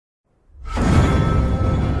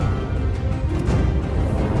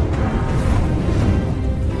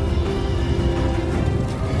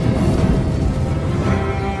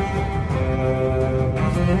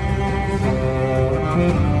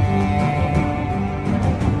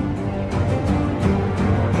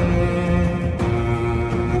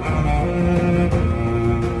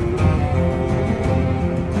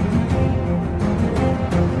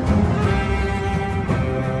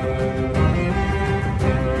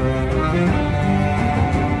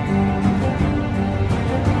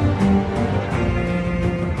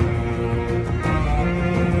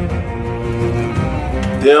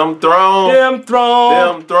Them thrones. Them thrones.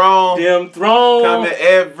 Them thrones. Them thrones. Coming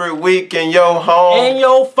every week in your home. In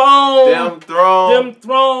your phone. Them thrones. Them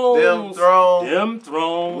thrones. Them thrones. Them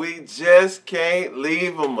thrones. We just can't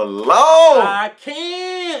leave them alone. I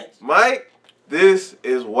can't. Mike, this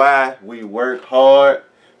is why we work hard.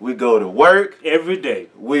 We go to work every day.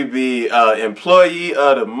 We be employee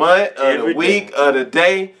of the month, of the week, of the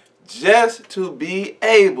day, just to be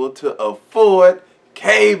able to afford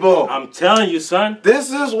cable. I'm telling you, son.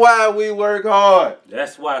 This is why we work hard.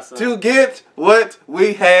 That's why, son. To get what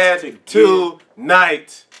we had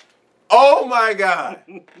tonight. Oh my God.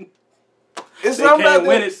 It's they came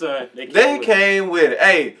with it, son. They came with it.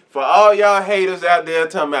 Hey, for all y'all haters out there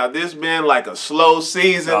talking about this being like a slow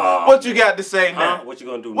season, what you got to say now? What you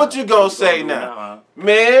gonna do now? What you gonna say now?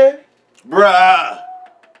 Man, bruh.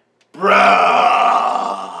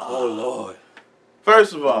 Oh, Lord.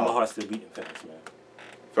 First of all. My heart's still beating fast, man.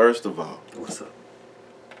 First of all. What's up?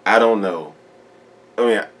 I don't know. I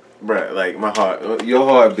mean, bruh, like my heart, your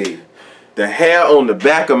heartbeat. The hair on the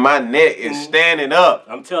back of my neck is standing up.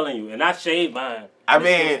 I'm telling you, and I shaved mine. I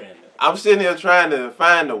mean, I'm sitting here trying to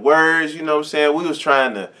find the words, you know what I'm saying? We was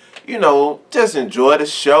trying to, you know, just enjoy the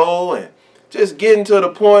show and just getting to the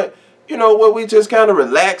point, you know, where we just kind of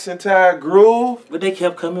relax into our groove. But they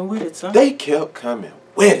kept coming with it, son. They kept coming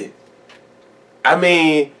with it. I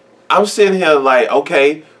mean, I'm sitting here like,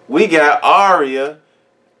 okay, we got Aria.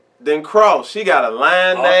 Then Cross, she got a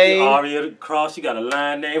line name. Aria Cross, she got a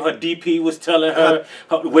line name. Her DP was telling her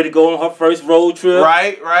where to go on her first road trip.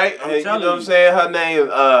 Right. You know what I'm saying? Her name,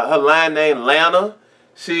 her line name, Lana.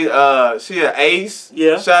 She an ace.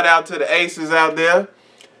 Yeah. Shout out to the aces out there.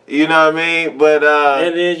 You know what I mean? But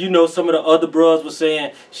and then you know some of the other bros were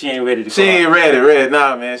saying she ain't ready to go. She ain't ready.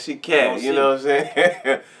 Nah, man, she can't. You know what I'm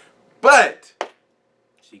saying? But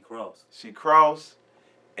she crossed. She crossed,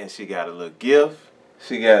 and she got a little gift.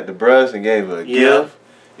 She got the brush and gave her a gift.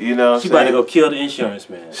 You know what I'm saying? She about to go kill the insurance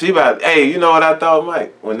man. She about, hey, you know what I thought,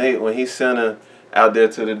 Mike? When he sent her out there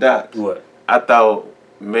to the docks. What? I thought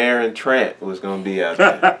Maren Trant was gonna be out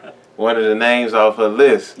there. One of the names off her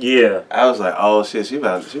list. Yeah. I was like, oh shit, she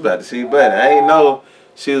about to see Buddy. I ain't know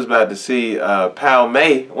she was about to see Pal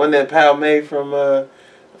May. Wasn't that Pal May from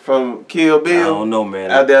Kill Bill? I don't know, man.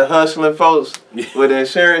 Out there hustling folks with the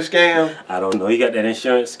insurance scam. I don't know. He got that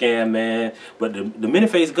insurance scam, man. But the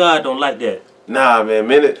many-faced God don't like that. Nah, man.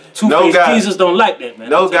 Two-faced Jesus don't like that, man.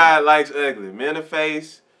 No guy likes ugly.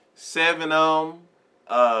 Many-faced, 7 of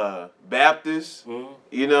them, Baptist.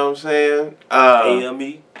 You know what I'm saying?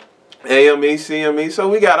 AME, CME. So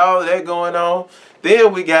we got all of that going on.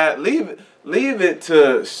 Then we got leave it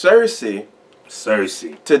to Cersei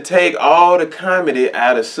to take all the comedy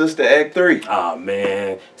out of Sister Act 3. Oh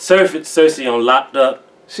man, Cersei on Locked Up.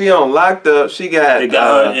 She on Locked Up. She got. They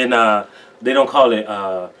got her in. They don't call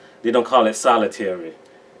it solitary.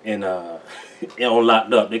 In on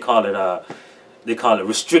Locked Up, they call it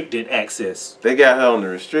restricted access. They got her on the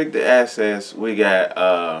restricted access. We got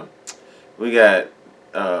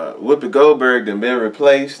Whoopi Goldberg that been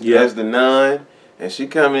replaced as the nun. And she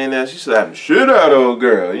coming in there, she slapping shit out of old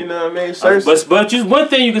girl. You know what I mean? Cersei. But just one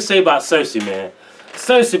thing you can say about Cersei, man.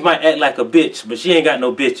 Cersei might act like a bitch, but she ain't got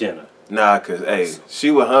no bitch in her. Nah, cause hey,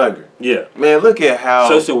 she was hungry. Yeah. Man, look at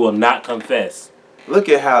how Cersei will not confess. Look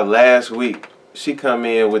at how last week she come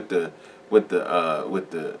in with the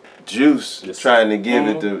juice, trying to give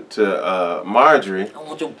it to Marjorie. I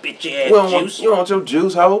want your bitch ass juice. You want your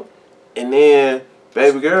juice, hoe? And then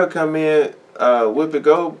baby girl come in.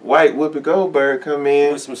 White Whoopi Goldberg come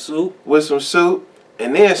in with some soup,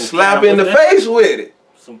 and then slap in the face with it.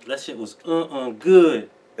 That shit was good.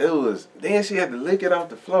 It was. Then she had to lick it off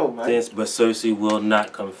the floor, man. But Cersei will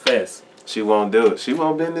not confess. She won't do it. She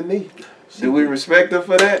won't bend the knee. Do we respect her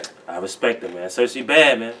for that? I respect her, man. Cersei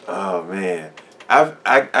bad, man. Oh man,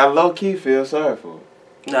 I low key feel sorry for her.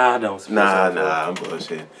 Nah, I don't. Nah, I'm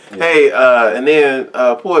bullshit. Yeah. Hey, and then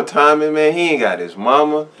poor Tommy, man, he ain't got his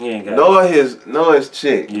mama, nor his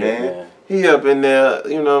chick, man. He up in there,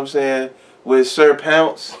 you know what I'm saying, with Sir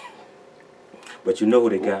Pounce. But you know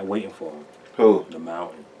who they got waiting for him? Who? The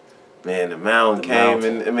Mountain. Man, the Mountain came,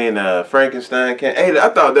 and Frankenstein came. Hey, I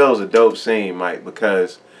thought that was a dope scene, Mike,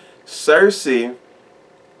 because Cersei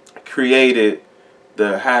created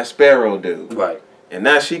the High Sparrow dude. Right. And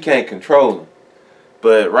now she can't control him.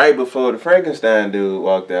 But right before the Frankenstein dude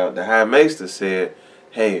walked out, the High Maester said,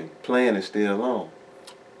 hey, plan is still on.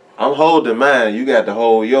 I'm holding mine, you got to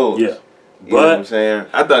hold yours. Yeah. You know what I'm saying?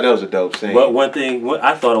 I thought that was a dope scene. But one thing,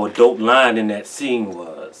 I thought a dope line in that scene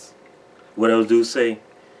was, what those dudes say,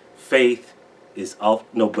 faith is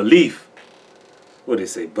belief. What do they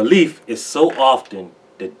say? Belief is so often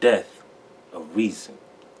the death of reason.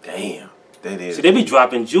 Damn. That is. See, they be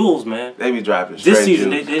dropping jewels, man. They be dropping straight this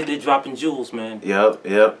season. jewels. They dropping jewels, man.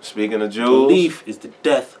 Yep. Speaking of jewels, belief is the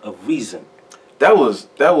death of reason. That was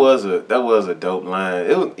a dope line.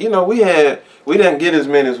 It was, you know, we didn't get as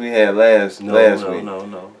many as we had last week.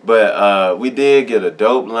 No. But we did get a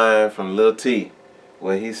dope line from Lil T,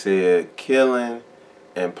 where he said, "Killing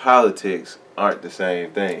and politics aren't the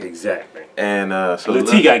same thing." Exactly. And so Lil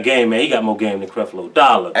T got game, man. He got more game than Creflo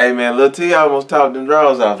Dollar. Hey man, Lil T almost talked them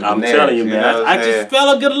draws off. I'm telling you, man. I just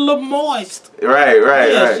felt her get a little moist. Right.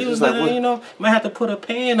 Yeah, she was like, you know, might have to put a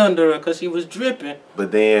pan under her because she was dripping.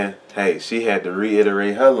 But then, hey, she had to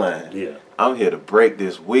reiterate her line. Yeah. I'm here to break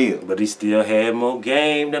this wheel. But he still had more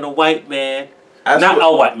game than a white man. Not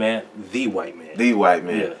a white man, the white man. The white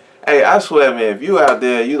man. Yeah. Hey, I swear, man, if you out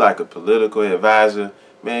there, you like a political advisor,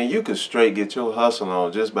 man, you could straight get your hustle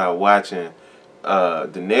on just by watching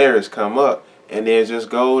Daenerys come up and then just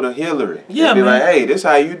go to Hillary. Yeah, and be man. like, hey, this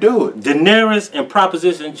how you do it. Daenerys and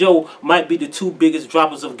Proposition Joe might be the two biggest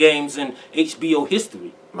droppers of games in HBO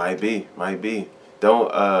history. Might be.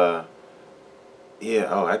 Don't, I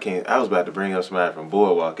can't, I was about to bring up somebody from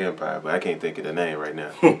Boardwalk Empire, but I can't think of the name right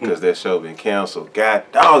now because that show been canceled. God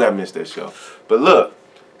dog, I missed that show. But look,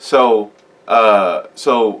 so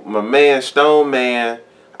my man, Stone Man,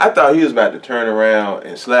 I thought he was about to turn around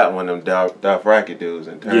and slap one of them Dothraki dudes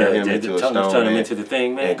and turn him into a Stone Man. Turn him into the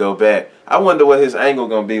thing, man. And go back. I wonder what his angle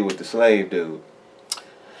gonna be with the slave dude.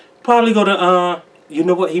 Probably go to, you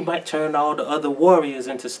know what? He might turn all the other warriors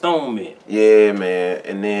into stone men. Yeah, man.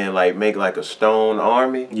 And then like make like a stone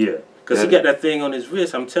army. Yeah. Because he got that thing on his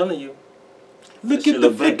wrist, I'm telling you. Look at the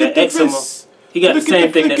wrist. He got the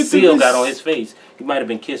same thing that Seal got on his face. He might have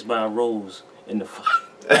been kissed by a rose in the fight.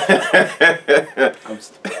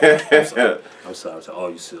 I'm sorry to all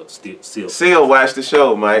you Seal. Seal watched the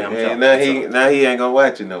show, Mike. Man, now he ain't gonna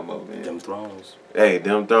watch it no more, man. Them Thrones. Hey,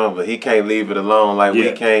 them Thrones, but he can't leave it alone like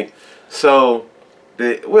we can't. So,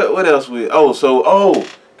 what else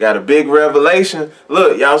got a big revelation.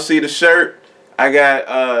 Look, y'all see the shirt? I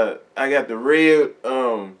got the red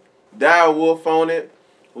dire wolf on it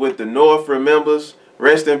with the North remembers.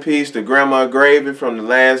 Rest in peace to Grandma Gravy from the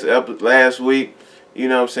last week. You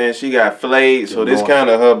know what I'm saying? She got flayed, so this kind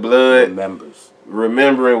of her blood.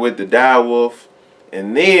 Remembering with the dire wolf.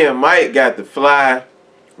 And then Mike got the fly,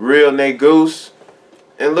 real Negus.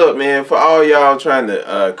 And look, man, for all y'all trying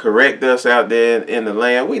to correct us out there in the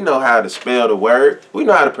land, we know how to spell the word. We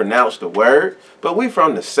know how to pronounce the word. But we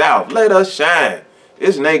from the South. Let us shine.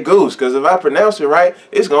 It's Negus, because if I pronounce it right,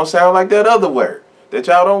 it's going to sound like that other word that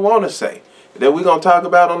y'all don't want to say, that we're going to talk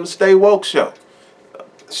about on the Stay Woke show.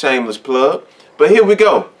 Shameless plug. But here we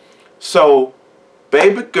go. So,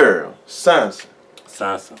 baby girl, Sansa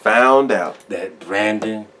found out that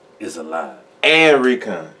Brandon is alive. And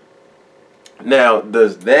Recon. Now,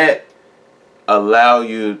 does that allow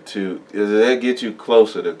you to, does that get you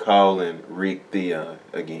closer to calling Reek Theon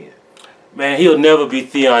again? Man, he'll never be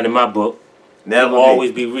Theon in my book. He'll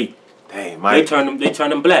always be Reek. Dang, Mike. They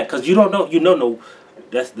turn him black. Because you don't know,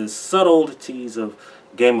 that's the subtleties of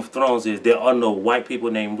Game of Thrones is there are no white people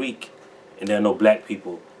named Reek and there are no black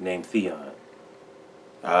people named Theon.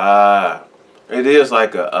 Ah, it is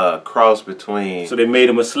like a cross between. So they made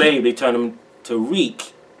him a slave. They turned him to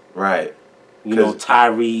Reek. Right. You know,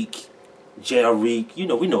 Tyreek, Jareek. You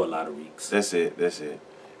know, we know a lot of Reeks. That's it.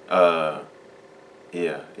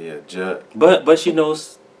 Yeah. But she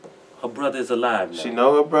knows her brother is alive now. She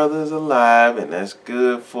know her brother is alive, and that's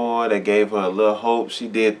good for her. They gave her a little hope. She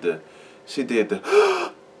did the,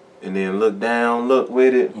 and then look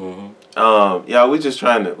with it. Y'all, we just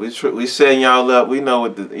trying to, we setting y'all up. We know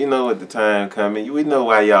what the time coming. We know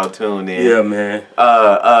why y'all tuned in. Yeah, man.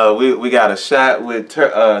 We got a shot with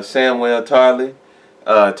Samuel Tarly.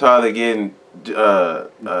 Tarly getting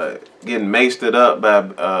maced up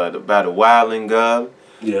by the Wilding Gull.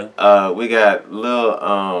 Yeah. We got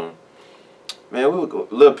little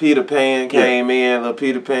Peter Pan came in. Little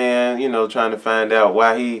Peter Pan, you know, trying to find out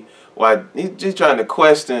why he's just trying to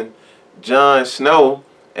question Jon Snow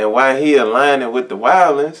and why he aligning with the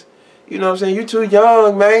Wildlings. You know what I'm saying? You too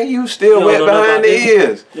young, man. You still wet behind the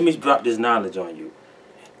ears. Let me drop this knowledge on you.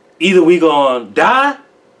 Either we gonna die,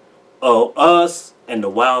 or us and the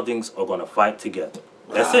Wildings are gonna fight together.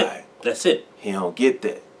 That's it. That's it. He don't get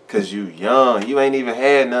that. Because you young. You ain't even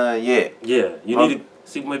had none yet. Yeah. You need to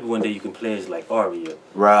see, maybe one day you can play as like Harriot.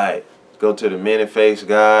 Right. Go to the many-faced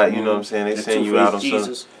God. You know what I'm saying? They send you out on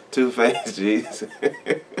Jesus. some two-faced Jesus.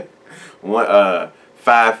 One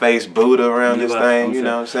five-faced Buddha around this thing. You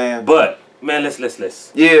know what I'm saying? But man,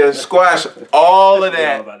 let's. Yeah, squash all of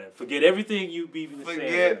that. Forget everything you be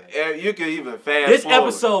saying. You can even fast This forward.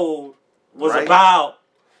 episode was about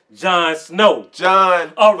Jon Snow.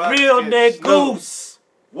 A real Negus.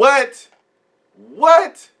 What?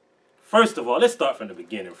 What? First of all, let's start from the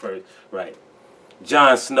beginning first. Right.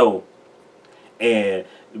 Jon Snow and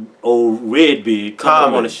old Redbeard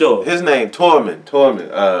come on the show. His name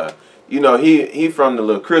Tormund. You know, he from the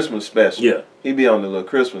little Christmas special. Yeah. He be on the little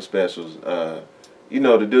Christmas specials. You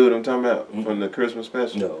know the dude I'm talking about from the Christmas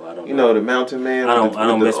special? No, I don't know. You know the mountain man? I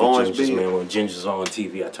don't mess with orange Gingers, man. When Ginger's on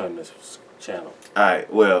TV, I turn this channel.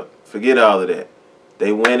 Alright, well, forget all of that.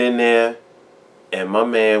 They went in there, and my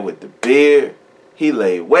man with the beard, he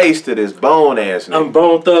laid waste to this bone ass nigga. I'm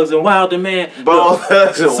Bone Thugs and Wilder, man. Bone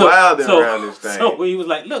Thugs and Wilder around this thing. So he was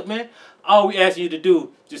like, look, man, all we ask you to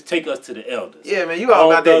do, just take us to the elders. Yeah, man, you all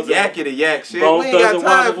about that yakety yak shit. We ain't got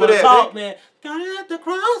time for that, talk, man. Got it at the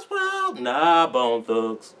crossroads. Nah, Bone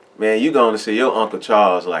Thugs. Man, you going to see your Uncle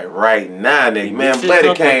Charles like right now, nigga. Man,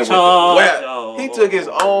 Buddy came with the well. He took his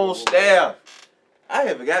own staff. I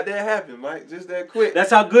haven't got that happen, Mike. Just that quick.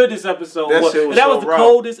 That's how good this episode was. Shit was that so was the raw.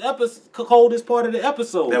 coldest part of the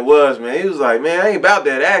episode. That was, man. He was like, man, I ain't about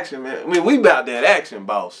that action, man. I mean, we about that action,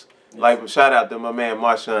 boss. Like, shout out to my man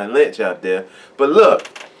Marshawn Lynch out there. But look,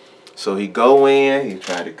 so he go in, he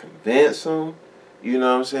tried to convince him. You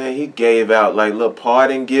know what I'm saying? He gave out like little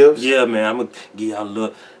parting gifts. Yeah, man. I'm gonna give y'all a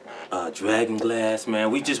little dragon glass,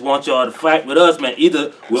 man. We just want y'all to fight with us, man.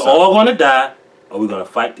 Either we're all gonna die, or we're gonna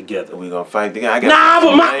fight together. We gonna fight together.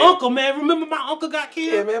 But my uncle, man. Remember my uncle got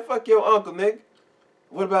killed? Yeah, man. Fuck your uncle, nigga.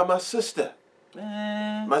 What about my sister?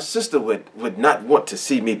 Man. My sister would not want to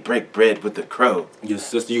see me break bread with the crow. Your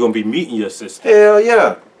sister, you gonna be meeting your sister. Hell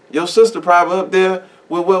yeah. Your sister probably up there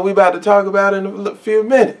with what we about to talk about in a few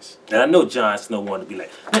minutes. And I know Jon Snow wanted to be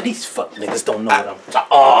like, man, these fuck niggas don't know what I'm talking.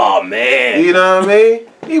 Oh, man. You know what I mean?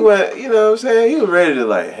 He went, you know what I'm saying? He was ready to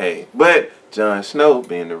like, hey. But Jon Snow,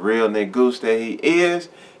 being the real Negus that he is,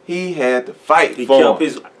 he had to fight for him. He kept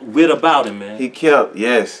his wit about him, man. He kept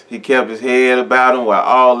his head about him while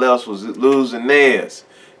all else was losing theirs.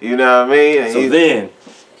 You know what I mean? And so then,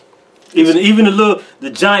 even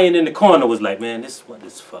the giant in the corner was like, man, this is what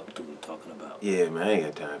this fuck dude talking about. Yeah, man, I ain't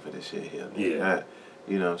got time for this shit here. Yeah.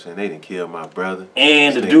 You know what I'm saying? They didn't kill my brother.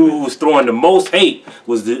 And the dude who was throwing the most hate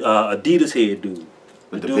was the Adidas head dude.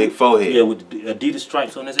 With the big forehead. Yeah, with the Adidas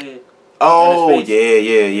stripes on his head. Oh,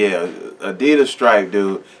 yeah. Adidas stripe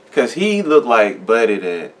dude. Because he looked like Buddy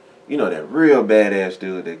that, you know, that real badass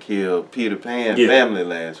dude that killed Peter Pan family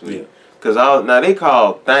last week. Because now they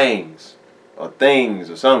call things or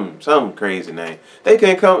some crazy name. They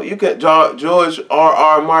can't come. You can George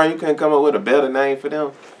R.R. Martin. You can't come up with a better name for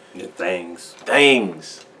them. The things.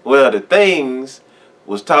 Things. Well, the things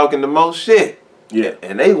was talking the most shit. Yeah.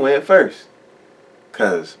 And they went first.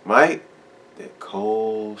 Cause Mike, that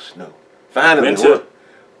cold snow. Finally, winter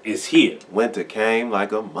is here. Winter came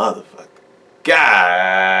like a motherfucker.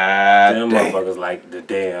 God damn. Them motherfuckers like the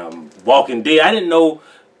damn Walking Dead. I didn't know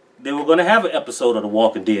they were gonna have an episode of The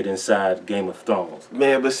Walking Dead inside Game of Thrones.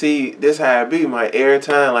 Man, but see, this how it be, Mike. Every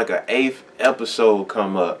time like an 8th episode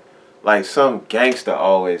come up, like some gangster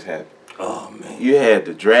always happen. Oh man. You had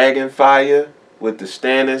the Dragon Fire with the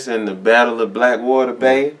Stannis and the Battle of Blackwater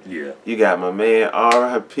Bay. Yeah. You got my man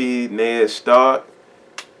R.I.P. Ned Stark.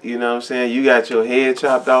 You know what I'm saying? You got your head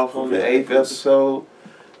chopped off on the 8th episode.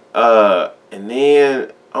 And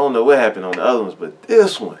then I don't know what happened on the other ones, but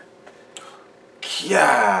this one.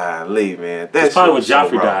 Golly, man. That's probably when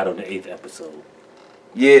Joffrey died on the 8th episode.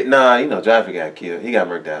 Yeah, nah, you know, Joffrey got killed. He got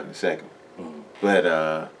murked out in the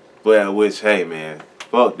 2nd. But which, hey, man,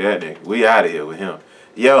 fuck that nigga. We out of here with him.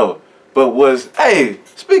 Yo, but hey,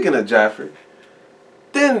 speaking of Joffrey,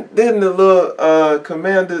 didn't the little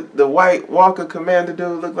commander, the White Walker commander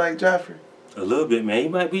dude look like Joffrey? A little bit, man. He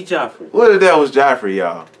might be Joffrey. What if that was Joffrey,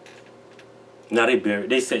 y'all? No,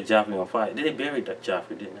 they set Joffrey on fire. They buried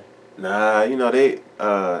Joffrey, didn't they? Nah, you know, his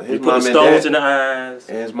mom and stones in the eyes.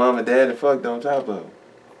 And his mom and dad and fucked on top of him.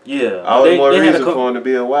 Yeah. All the more reason for him to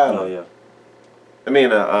be a wild. Oh, yeah. I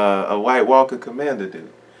mean, a White Walker commander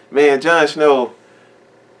dude. Man, Jon Snow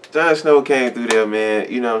came through there,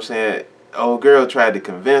 man. You know what I'm saying? Old girl tried to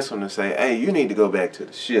convince him to say, hey, you need to go back to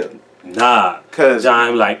the ship. Nah. Cause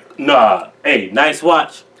John like, nah. Hey, nice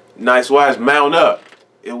watch. Nice watch, mount up.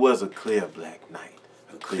 It was a clear black night.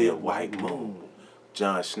 A clear white moon.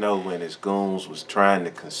 Jon Snow and his goons was trying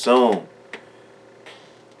to consume.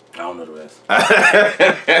 I don't know the rest. But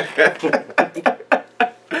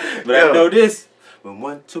I know this. When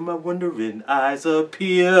one to my wondering eyes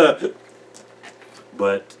appear.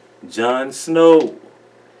 But Jon Snow.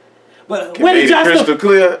 But where did Jon Snow? Crystal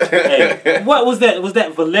clear. Hey, what was that? Was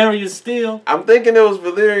that Valyrian steel? I'm thinking it was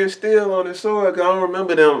Valyrian steel on his sword. Cause I don't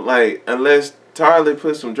remember them, like, unless Tarly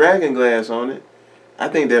put some dragon glass on it. I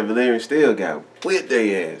think that Valerian still got whipped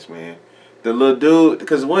their ass, man. The little dude,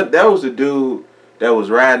 because that was the dude that was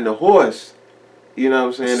riding the horse, you know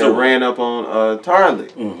what I'm saying, that ran up on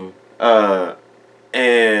Tarly.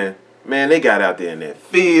 And, man, they got out there in that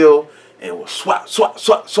field and was swap, swap,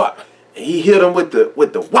 swap, swap. And he hit him with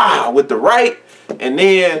the right, and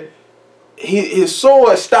then his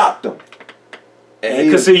sword stopped him.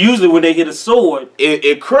 Because usually when they hit a sword,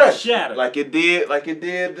 it crushed, shattered, like it did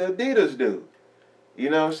the Adidas dude. You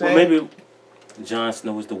know what I'm saying? Well, maybe Jon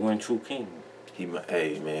Snow is the one true king.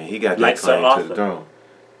 Hey man, he got like that claim to the throne.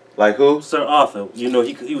 Like who? Sir Arthur. You know,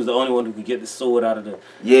 he was the only one who could get the sword out of the stone.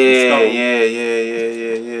 Yeah.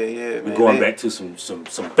 We're going back to some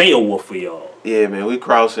Beowulf for y'all. Yeah, man, we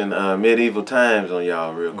crossing medieval times on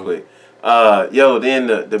y'all real quick. Then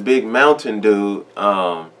the big mountain dude.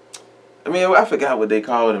 I mean, I forgot what they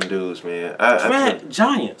called them dudes, man.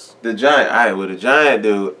 Giants. The giant. All right, the giant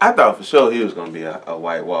dude, I thought for sure he was going to be a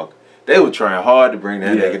White Walker. They were trying hard to bring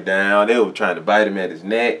that nigga down. They were trying to bite him at his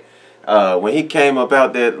neck. When he came up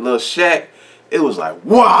out that little shack, it was like,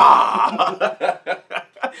 wow!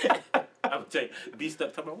 I'm telling you, BStuc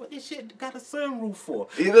talking about, what this shit got a sunroof for?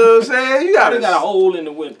 You know what I'm saying? You got a hole in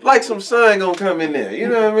the window. Like some sun gonna come in there. You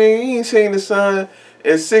know what I mean? You ain't seen the sun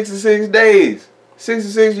in 66 days.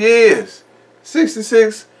 66 years,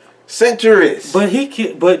 66 centuries.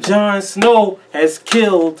 But Jon Snow has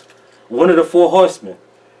killed one of the 4 horsemen.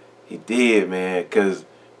 He did, man. Cause,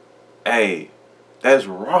 hey, that's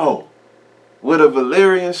raw with a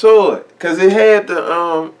Valyrian sword. Cause it had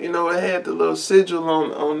the it had the little sigil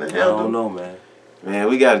on the handle. I don't know, man. Man,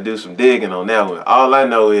 we got to do some digging on that one. All I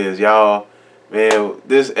know is y'all, man,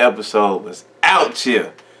 this episode was out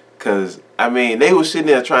here. Cause I mean, they were sitting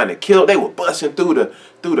there trying to kill. They were busting through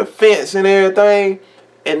the fence and everything,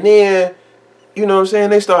 and then, you know what I'm saying,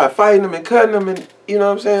 they started fighting them and cutting them, and you know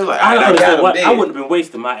what I'm saying, like I wouldn't have been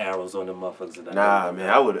wasting my arrows on them motherfuckers. Nah, man,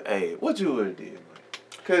 I would. Hey, what you would have did, man?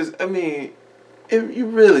 Cause I mean, if you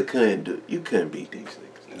really you couldn't beat these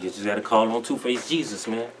niggas. You just got to call on Two-Face Jesus,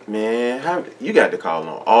 man. Man, you got to call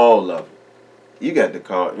on all of them. You got to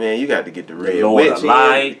call, man. You got to get the red witch.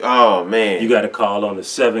 Oh man. You got to call on the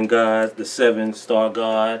 7 gods, the 7-star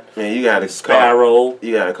god. Man, you got to Sparrow.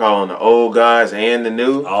 You got to call on the old gods and the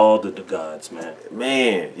new. All the gods, man.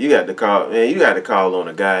 Man, you got to call. Man, you got to call on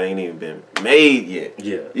a god that ain't even been made yet.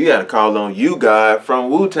 Yeah. You got to call on you God from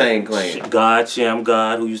Wu-Tang Clan. Sham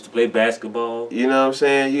God, who used to play basketball. You know what I'm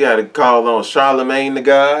saying? You got to call on Charlemagne the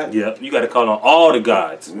god. Yeah. You got to call on all the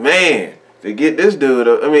gods. Man. To get this dude,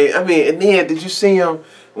 I mean, and then did you see him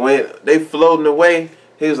when they floating away?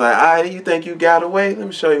 He was like, "Ah, you think you got away? Let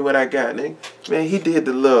me show you what I got, nigga." Man, he did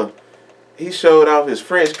he showed off his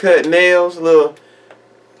French cut nails, you know what I'm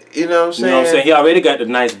saying? You know what I'm saying? He already got the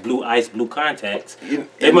nice ice blue contacts.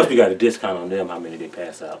 They must be got a discount on them, how many they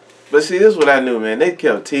pass out. But see, this is what I knew, man. They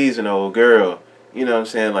kept teasing the old girl. You know what I'm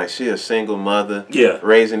saying? Like she a single mother. Yeah.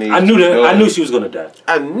 Raising these. I knew she was gonna die.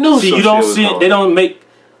 I knew. See, you don't see it. They don't make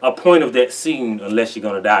a point of that scene unless she's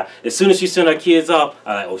gonna die. As soon as she send her kids off,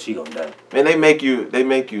 I'm like, oh, she gonna die. Man, they make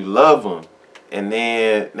you love them, and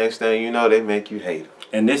then next thing you know, they make you hate them.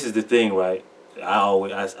 And this is the thing, right?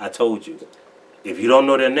 I told you, if you don't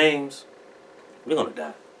know their names, you're gonna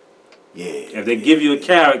die. Yeah. If they give you a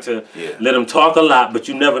character, let them talk a lot, but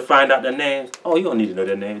you never find out their names. Oh, you don't need to know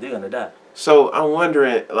their names. They're gonna die. So I'm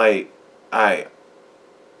wondering, like,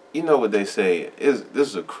 you know what they say? This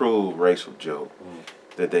is a cruel racial joke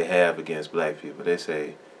that they have against black people. They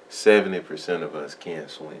say 70% of us can't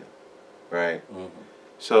swim, right?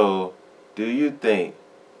 So do you think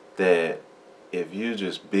that if you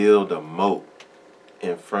just build a moat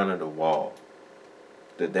in front of the wall,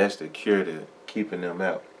 that's the cure to keeping them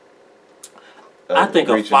out? I think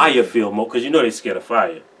a fire field moat, because you know they're scared of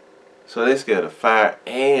fire. So they're scared of fire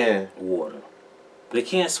and water. They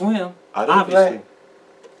can't swim. Are they obviously black?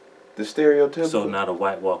 The stereotypical. So now the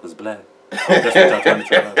White Walker's black. That's what y'all trying to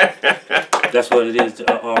tell us. That's what it is to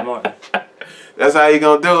Martin. That's how you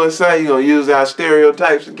gonna do it, son. You gonna use our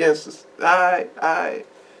stereotypes against us. All right.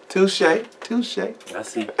 Touche. I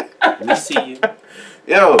see. We see you.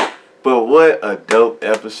 Yo, but what a dope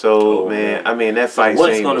episode, man. I mean, that fight scene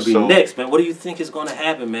was so... What's gonna be next, man? What do you think is gonna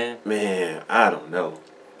happen, man? Man, I don't know.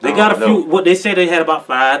 They got a few. What they say they had about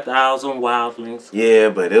 5,000 wildlings. Yeah,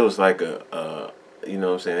 but it was like you know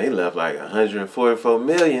what I'm saying? They left like 144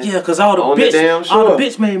 million. Yeah, because all the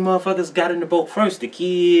bitch made motherfuckers got in the boat first. The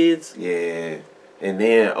kids. Yeah. And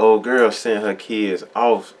then old girl sent her kids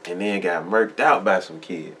off and then got murked out by some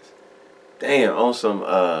kids. Damn, on some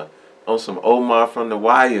Omar from the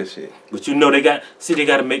Wire shit. But you know they got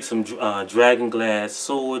to make some dragon glass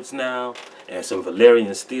swords now And some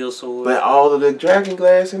Valerian steel swords. But all of the dragon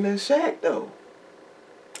glass in that shack, though.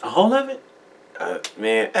 All of it?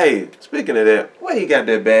 Man, hey, speaking of that, where he got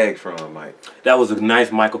that bag from, Mike? That was a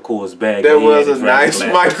nice Michael Kors bag. That was a nice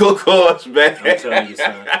Michael Kors bag. I'm telling you,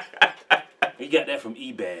 son. He got that from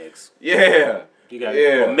E-Bags. Yeah. He got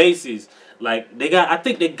it from Macy's. Like, they got, I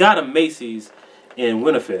think they got a Macy's in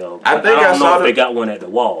Winterfell. I don't know if they got one at the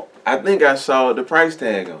wall. I think I saw the price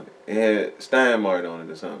tag on it. It had Steinmart on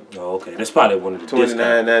it or something. Oh, okay. That's probably one of the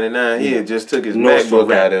 $29.99. He had just took his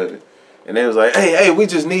MacBook out of it. And they was like, hey, we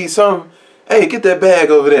just need some. Hey, get that bag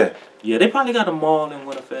over there. Yeah, they probably got a mall in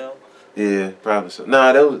Winterfell. Yeah, probably so.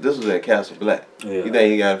 Nah, this was at Castle Black. Yeah. You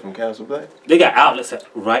think he got it from Castle Black? They got outlets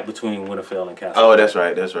right between Winterfell and Castle Black. That's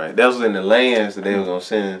right. That was in the lands that they were gonna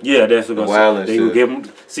send. Yeah, that's what gonna they would give them.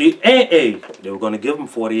 See, they were gonna give them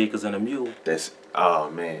 40 acres and a mule. Oh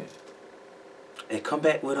man. And come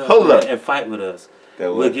back with us and fight with us.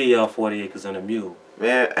 We'll give y'all 40 acres and a mule.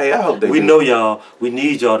 Man, hey, I hope they. We know y'all. We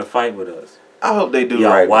need y'all to fight with us. I hope they do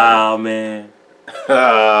y'all right. Wild man.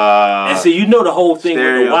 And see, you know the whole thing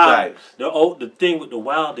with the wild. The thing with the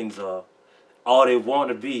wildings are, all they want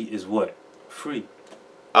to be is what? Free.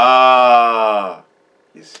 Your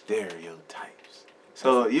stereotypes.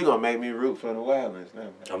 So you gonna make me root for the wildlings now?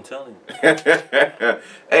 Man. I'm telling you.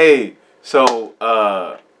 Hey, so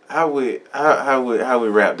how we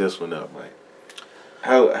wrap this one up, Mike?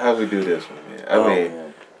 How we do this one, man? I mean,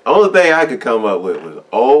 man. Only thing I could come up with was,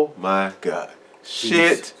 oh my God,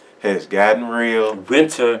 shit has gotten real.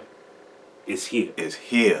 Winter is here. Is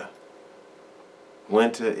here.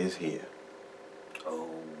 Winter is here. Oh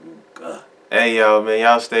God. Hey y'all, man,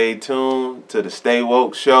 y'all stay tuned to the Stay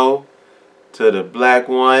Woke Show, to the Black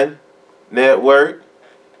One Network,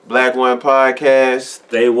 Black One Podcast.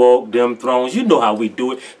 Stay Woke, Them Thrones. You know how we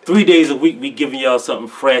do it. 3 days a week, we giving y'all something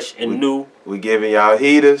fresh and new. We giving y'all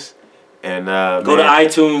heaters. And go to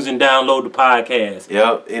iTunes and download the podcast.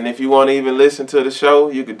 Yep. And if you want to even listen to the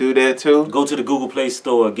show, you could do that too. Go to the Google Play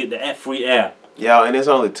Store, get the free app. Y'all, and it's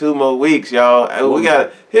only 2 more weeks, y'all. We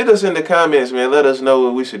got hit us in the comments, man. Let us know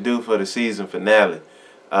what we should do for the season finale.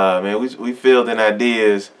 Man, we fielding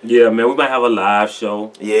ideas. Yeah, man, we might have a live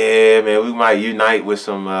show. Yeah, man, we might unite with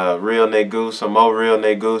some real Negus, some more real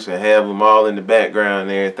Negus, and have them all in the background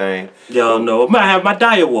and everything. Y'all know, I might have my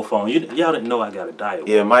direwolf on. Y'all didn't know I got a direwolf.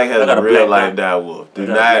 Yeah, Mike has a real life direwolf. Do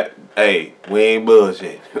not, hey, we ain't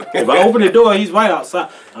bullshit. If I open the door, he's right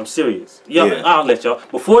outside. I'm serious. Yeah, I'll let y'all.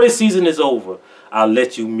 Before this season is over, I'll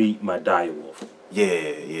let you meet my direwolf.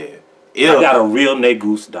 Yeah. I got a real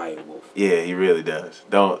Negus direwolf. Yeah, he really does.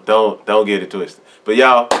 Don't get it twisted. But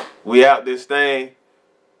y'all, we out this thing.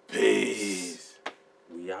 Peace.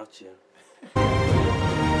 We out here.